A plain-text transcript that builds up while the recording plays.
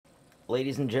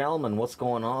Ladies and gentlemen, what's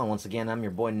going on? Once again, I'm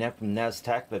your boy Nev from Nev's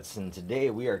Tech Bits, and today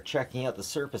we are checking out the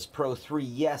Surface Pro 3.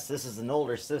 Yes, this is an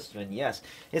older system, and yes,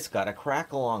 it's got a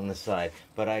crack along the side,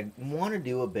 but I want to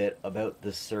do a bit about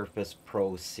the Surface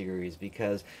Pro series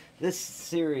because this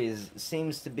series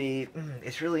seems to be,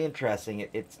 it's really interesting.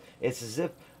 It's as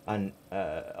if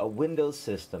a Windows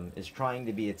system is trying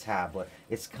to be a tablet.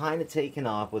 It's kind of taken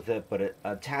off with it, but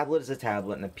a tablet is a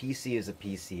tablet and a PC is a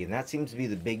PC, and that seems to be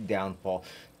the big downfall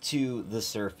to the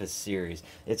Surface series.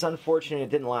 It's unfortunate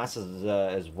it didn't last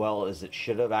as well as it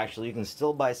should have. Actually, you can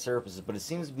still buy Surfaces, but it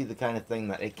seems to be the kind of thing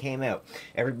that it came out.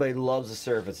 Everybody loves the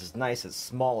Surface. It's nice, it's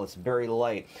small, it's very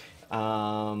light,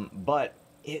 but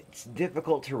it's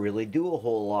difficult to really do a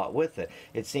whole lot with it.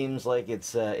 It seems like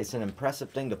it's an impressive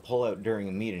thing to pull out during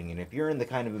a meeting, and if you're in the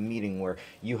kind of a meeting where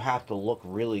you have to look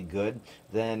really good,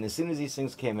 then as soon as these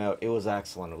things came out, it was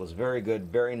excellent. It was very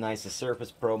good, very nice. The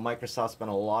Surface Pro, Microsoft spent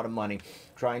a lot of money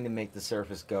trying to make the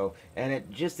Surface go, and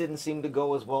it just didn't seem to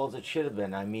go as well as it should have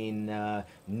been. I mean,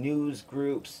 news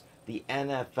groups, the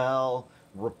NFL,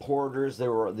 reporters,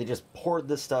 they just poured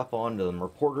this stuff onto them.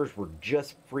 Reporters were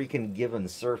just freaking given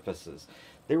Surfaces.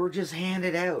 They were just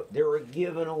handed out. They were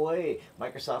given away.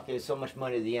 Microsoft gave so much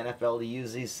money to the NFL to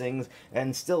use these things,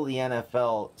 and still the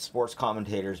NFL sports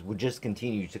commentators would just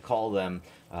continue to call them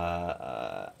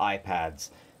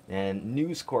iPads. And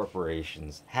news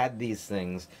corporations had these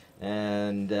things,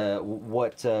 and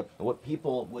what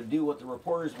people would do, what the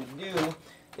reporters would do,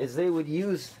 is they would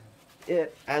use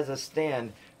it as a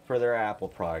stand for their Apple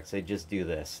products. They'd just do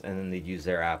this, and then they'd use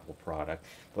their Apple product.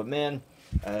 But man,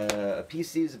 a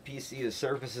PC is a PC, a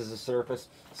Surface is a Surface.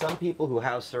 Some people who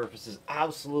have Surfaces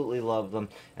absolutely love them,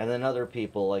 and then other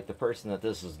people, like the person that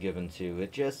this was given to,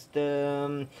 it just,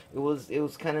 it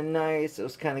was kind of nice, it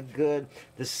was kind of good.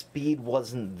 The speed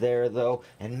wasn't there though,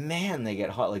 and man, they get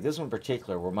hot. Like this one in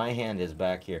particular, where my hand is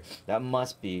back here, that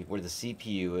must be where the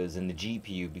CPU is and the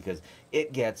GPU, because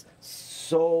it gets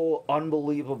so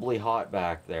unbelievably hot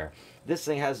back there. This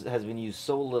thing has been used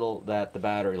so little that the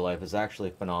battery life is actually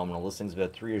phenomenal. This thing's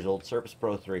about 3 years old, Surface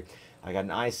Pro 3. I got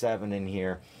an i7 in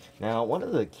here. Now, one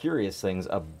of the curious things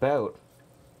about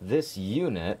this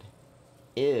unit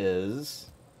is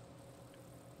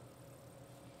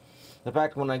the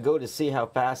fact when I go to see how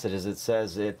fast it is, it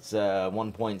says it's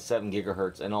 1.7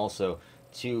 gigahertz and also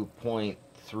 2.3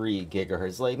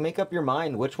 gigahertz. Like, make up your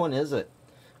mind, which one is it?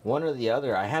 One or the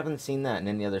other. I haven't seen that in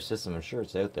any other system. I'm sure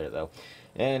it's out there though.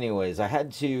 Anyways, I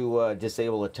had to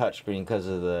disable the touchscreen because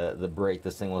of the break.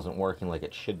 This thing wasn't working like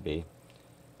it should be.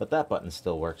 But that button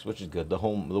still works, which is good. The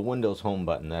Windows Home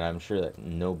button that I'm sure that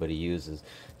nobody uses.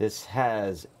 This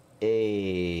has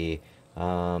a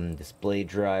display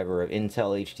driver of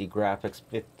Intel HD graphics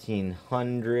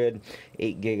 1500,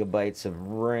 8 gigabytes of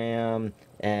RAM,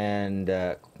 and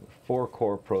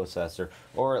 4-core processor,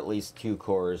 or at least 2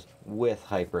 cores with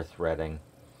hyper-threading.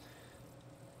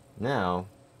 Now,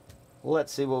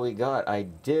 let's see what we got. I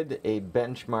did a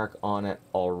benchmark on it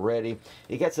already.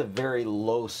 It gets a very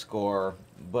low score,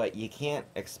 but you can't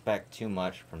expect too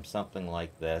much from something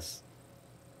like this.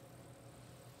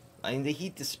 I mean, the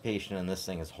heat dissipation in this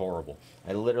thing is horrible.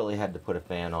 I literally had to put a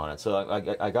fan on it. So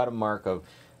I got a mark of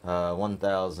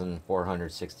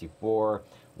 1464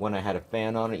 when I had a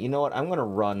fan on it. You know what? I'm going to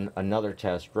run another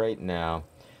test right now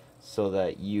so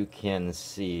that you can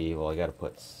see. Well, I got to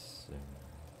put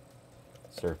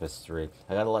Surface 3.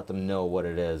 I got to let them know what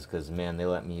it is because, man, they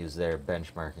let me use their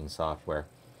benchmarking software.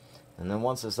 And then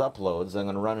once this uploads, I'm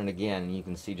going to run it again, and you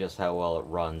can see just how well it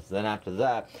runs. Then after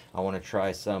that, I want to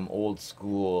try some old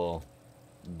school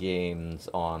games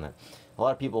on it. A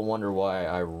lot of people wonder why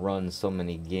I run so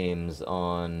many games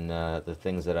on the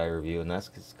things that I review, and that's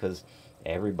because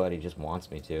everybody just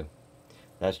wants me to.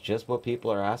 That's just what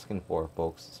people are asking for,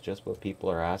 folks. It's just what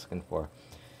people are asking for.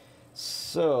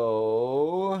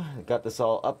 So, got this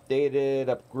all updated,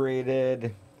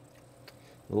 upgraded.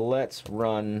 Let's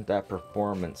run that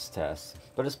performance test.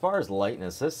 But as far as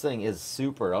lightness, this thing is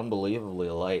super unbelievably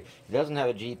light. It doesn't have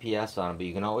a GPS on it, but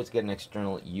you can always get an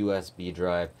external USB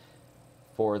drive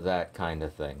for that kind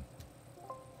of thing.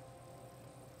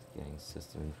 Getting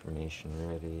system information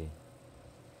ready.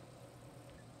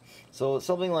 So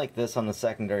something like this on the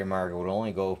secondary market would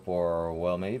only go for,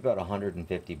 well, maybe about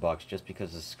 150 bucks just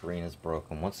because the screen is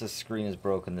broken. Once the screen is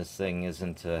broken, this thing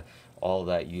isn't all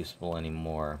that useful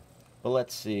anymore. But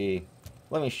let's see,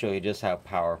 let me show you just how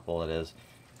powerful it is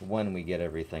when we get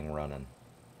everything running.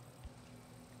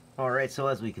 Alright, so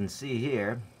as we can see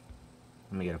here,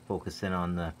 let me get a focus in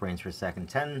on the frames per second.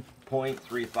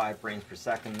 10.35 frames per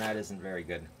second, that isn't very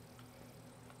good.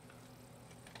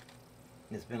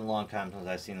 It's been a long time since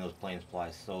I've seen those planes fly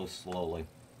so slowly.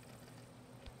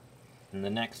 And the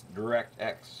next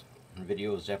DirectX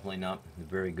video is definitely not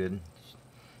very good.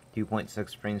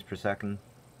 2.6 frames per second.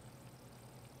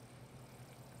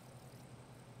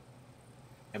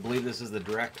 I believe this is the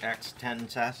DirectX 10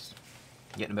 test.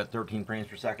 Getting about 13 frames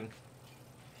per second.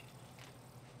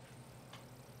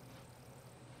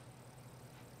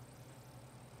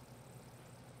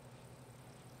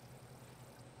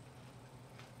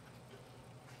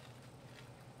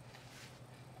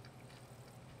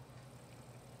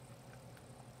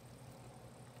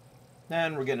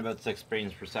 And we're getting about 6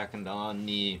 frames per second on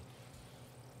the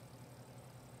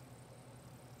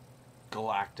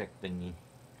Galactic thingy.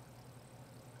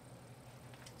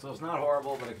 So it's not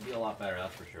horrible, but it could be a lot better,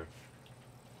 that's for sure.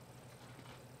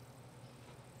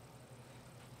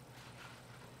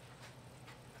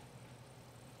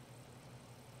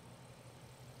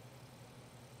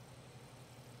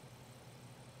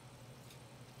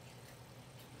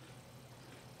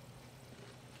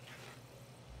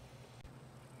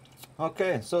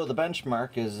 Okay, so the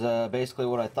benchmark is basically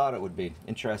what I thought it would be,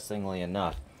 interestingly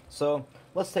enough. So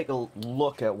let's take a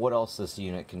look at what else this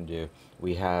unit can do.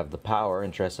 We have the power,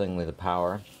 interestingly the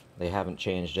power, they haven't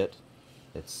changed it.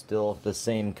 It's still the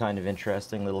same kind of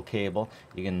interesting little cable.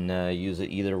 You can use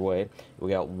it either way. We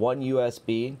got one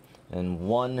USB and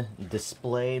one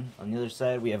display. On the other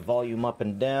side we have volume up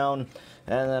and down,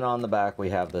 and then on the back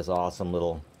we have this awesome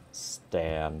little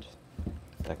stand.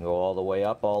 That can go all the way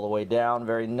up, all the way down,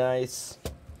 very nice.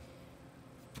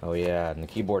 Oh yeah, and the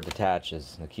keyboard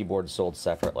detaches. The keyboard's sold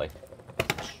separately.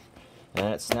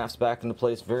 And it snaps back into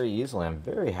place very easily. I'm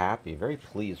very happy, very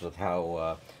pleased with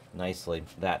how nicely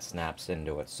that snaps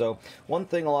into it. So one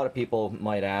thing a lot of people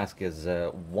might ask is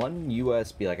one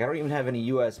USB, like I don't even have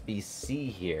any USB-C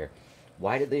here.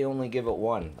 Why did they only give it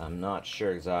one? I'm not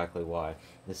sure exactly why.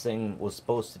 This thing was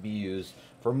supposed to be used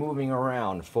for moving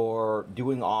around, for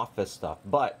doing office stuff.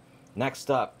 But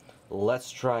next up, let's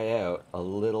try out a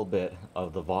little bit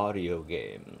of the audio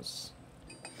games.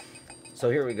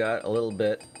 So here we got a little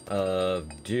bit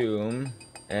of Doom,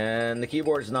 and the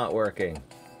keyboard's not working.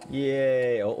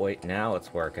 Yay! Oh wait, now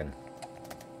it's working.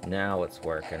 Now it's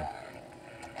working.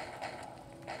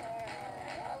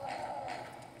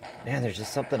 Man, there's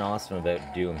just something awesome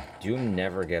about Doom. Doom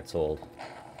never gets old.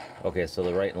 Okay, so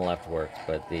the right and left works,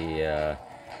 but the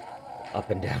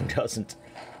up and down doesn't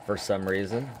for some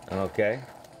reason. Okay.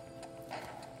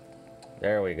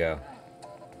 There we go.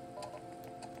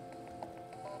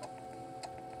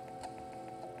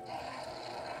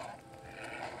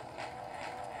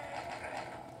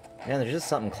 Man, there's just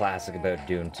something classic about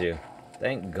Doom too.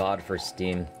 Thank God for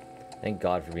Steam. Thank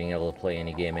God for being able to play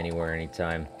any game anywhere,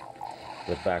 anytime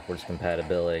with backwards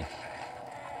compatibility.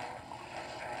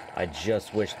 I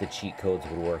just wish the cheat codes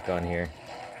would work on here.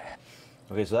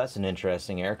 Okay, so that's an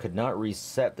interesting error. Could not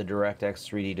reset the DirectX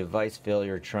 3D device,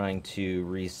 failure trying to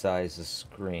resize the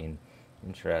screen.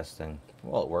 Interesting.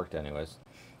 Well, it worked anyways.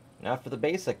 Now for the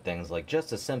basic things, like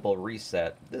just a simple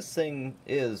reset, this thing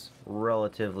is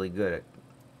relatively good.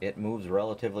 It moves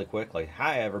relatively quickly.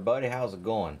 Hi everybody, how's it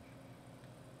going?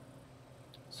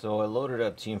 So I loaded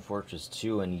up Team Fortress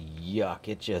 2 and yuck,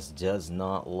 it just does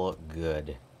not look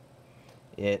good.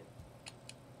 It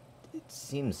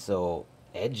seems so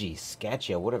edgy,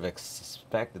 sketchy. I would have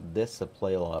expected this to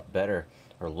play a lot better,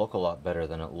 or look a lot better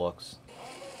than it looks.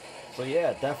 So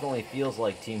yeah, it definitely feels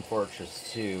like Team Fortress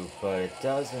 2, but it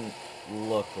doesn't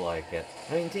look like it.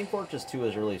 I mean, Team Fortress 2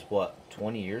 was released, what,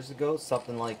 20 years ago?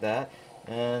 Something like that.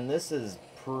 And this is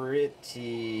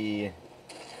pretty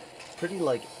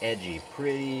like edgy,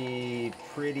 pretty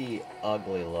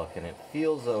ugly looking. It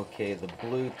feels okay. The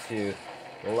Bluetooth,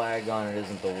 the lag on it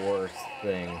isn't the worst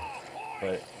thing,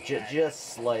 but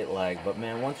just slight lag. But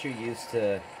man, once you're used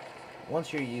to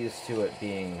it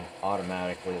being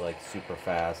automatically like super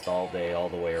fast all day, all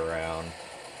the way around,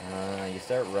 you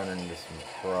start running into some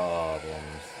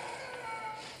problems.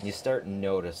 You start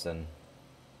noticing.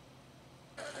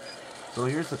 So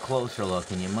here's a closer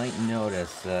look, and you might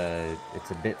notice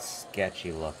it's a bit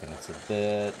sketchy looking. It's a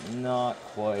bit not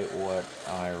quite what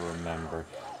I remember.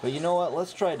 But you know what?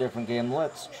 Let's try a different game.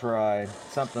 Let's try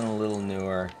something a little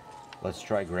newer. Let's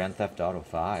try Grand Theft Auto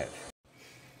 5.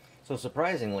 So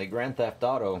surprisingly, Grand Theft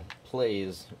Auto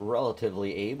plays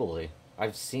relatively ably.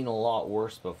 I've seen a lot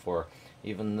worse before,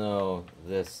 even though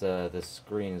this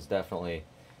screen is definitely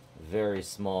very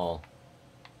small.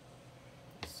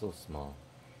 It's so small.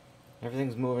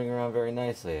 Everything's moving around very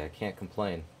nicely. I can't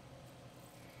complain.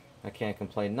 I can't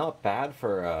complain. Not bad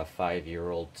for a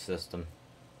 5-year-old system.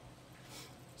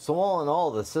 So all in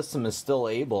all, the system is still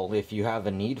able, if you have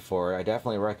a need for it. I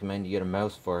definitely recommend you get a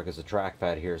mouse for it, because the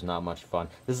trackpad here is not much fun.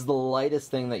 This is the lightest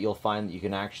thing that you'll find that you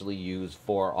can actually use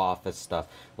for office stuff.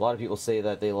 A lot of people say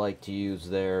that they like to use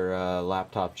their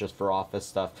laptop just for office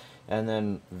stuff, and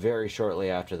then very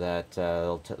shortly after that,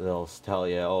 they'll tell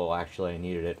you, oh, actually I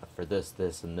needed it for this,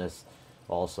 this, and this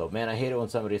also. Man, I hate it when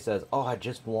somebody says, oh, I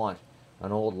just want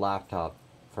an old laptop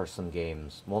for some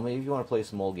games. Well, maybe if you want to play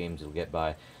some old games, you'll get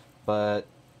by. But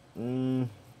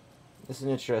it's an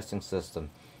interesting system.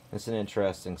 It's an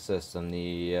interesting system.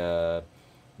 The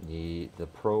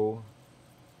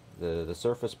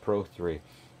Surface Pro 3.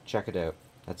 Check it out.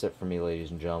 That's it for me,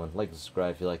 ladies and gentlemen. Like and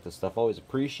subscribe if you like this stuff. Always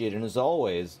appreciate it. And as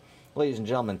always, ladies and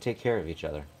gentlemen, take care of each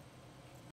other.